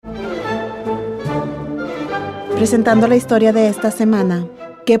presentando la historia de esta semana.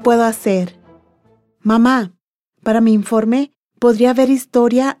 ¿Qué puedo hacer? Mamá, para mi informe, podría ver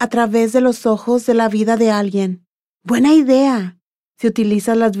historia a través de los ojos de la vida de alguien. Buena idea. Si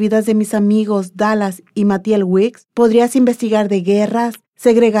utilizas las vidas de mis amigos Dallas y Matiel Wicks, podrías investigar de guerras,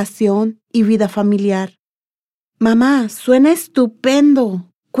 segregación y vida familiar. Mamá, suena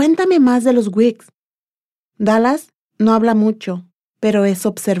estupendo. Cuéntame más de los Wicks. Dallas no habla mucho, pero es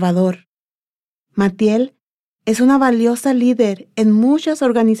observador. Matiel es una valiosa líder en muchas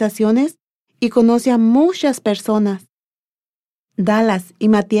organizaciones y conoce a muchas personas. Dallas y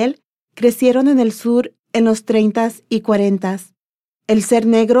Matiel crecieron en el sur en los 30s y 40s. El ser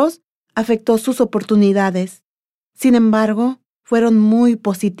negros afectó sus oportunidades. Sin embargo, fueron muy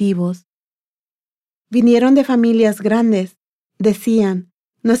positivos. Vinieron de familias grandes. Decían,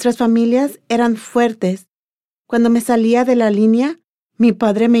 nuestras familias eran fuertes. Cuando me salía de la línea, mi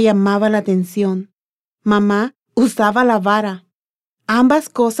padre me llamaba la atención. Mamá usaba la vara. Ambas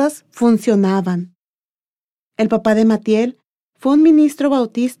cosas funcionaban. El papá de Matiel fue un ministro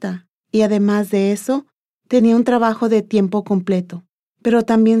bautista y además de eso, tenía un trabajo de tiempo completo, pero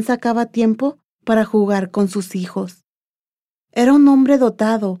también sacaba tiempo para jugar con sus hijos. Era un hombre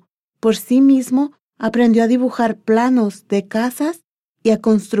dotado. Por sí mismo aprendió a dibujar planos de casas y a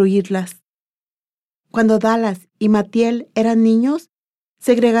construirlas. Cuando Dallas y Matiel eran niños,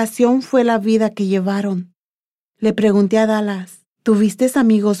 segregación fue la vida que llevaron. Le pregunté a Dallas, ¿tuviste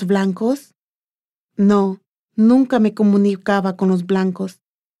amigos blancos? No, nunca me comunicaba con los blancos.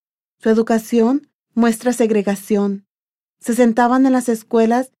 Su educación muestra segregación. Se sentaban en las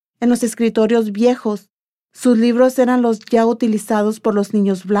escuelas en los escritorios viejos. Sus libros eran los ya utilizados por los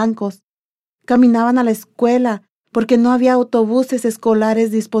niños blancos. Caminaban a la escuela porque no había autobuses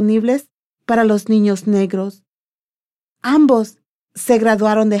escolares disponibles para los niños negros. Ambos se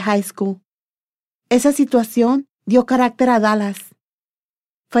graduaron de high school. Esa situación dio carácter a Dallas.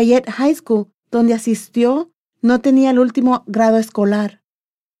 Fayette High School, donde asistió, no tenía el último grado escolar.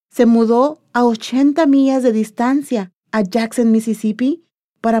 Se mudó a 80 millas de distancia a Jackson, Mississippi,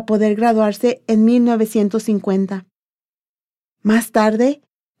 para poder graduarse en 1950. Más tarde,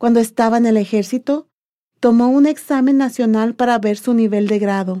 cuando estaba en el ejército, tomó un examen nacional para ver su nivel de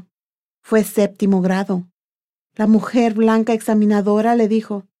grado. Fue 7º grado. La mujer blanca examinadora le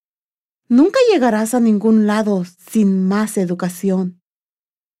dijo, «Nunca llegarás a ningún lado sin más educación».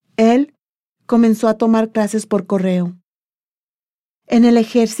 Él comenzó a tomar clases por correo. En el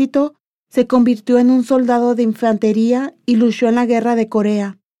ejército, se convirtió en un soldado de infantería y luchó en la guerra de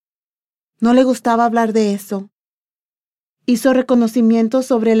Corea. No le gustaba hablar de eso. Hizo reconocimientos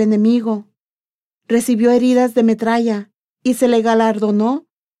sobre el enemigo. Recibió heridas de metralla y se le galardonó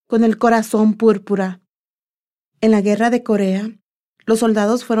con el corazón púrpura. En la guerra de Corea, los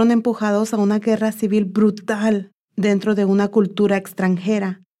soldados fueron empujados a una guerra civil brutal dentro de una cultura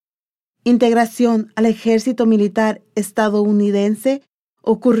extranjera. Integración al ejército militar estadounidense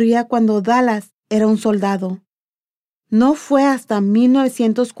ocurría cuando Dallas era un soldado. No fue hasta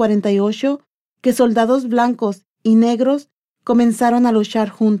 1948 que soldados blancos y negros comenzaron a luchar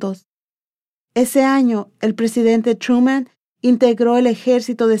juntos. Ese año, el presidente Truman integró el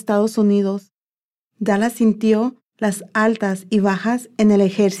ejército de Estados Unidos. Dallas sintió las altas y bajas en el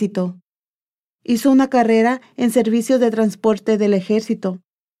ejército. Hizo una carrera en servicios de transporte del ejército.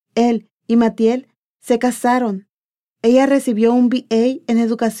 Él y Matiel se casaron. Ella recibió un BA en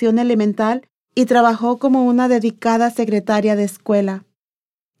educación elemental y trabajó como una dedicada secretaria de escuela.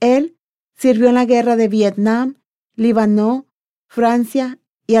 Él sirvió en la guerra de Vietnam, Líbano, Francia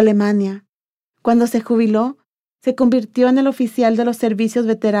y Alemania. Cuando se jubiló, se convirtió en el oficial de los servicios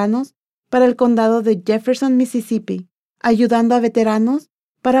veteranos para el condado de Jefferson, Mississippi, ayudando a veteranos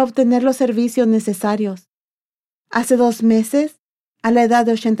para obtener los servicios necesarios. Hace 2 meses, a la edad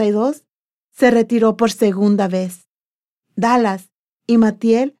de 82, se retiró por segunda vez. Dallas y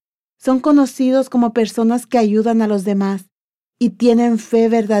Matiel son conocidos como personas que ayudan a los demás y tienen fe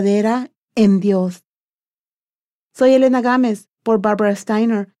verdadera en Dios. Soy Elena Gámez por Barbara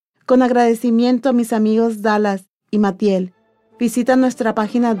Steiner, con agradecimiento a mis amigos Dallas y Matiel. Visita nuestra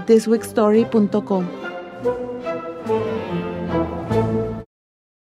página thisweekstory.com.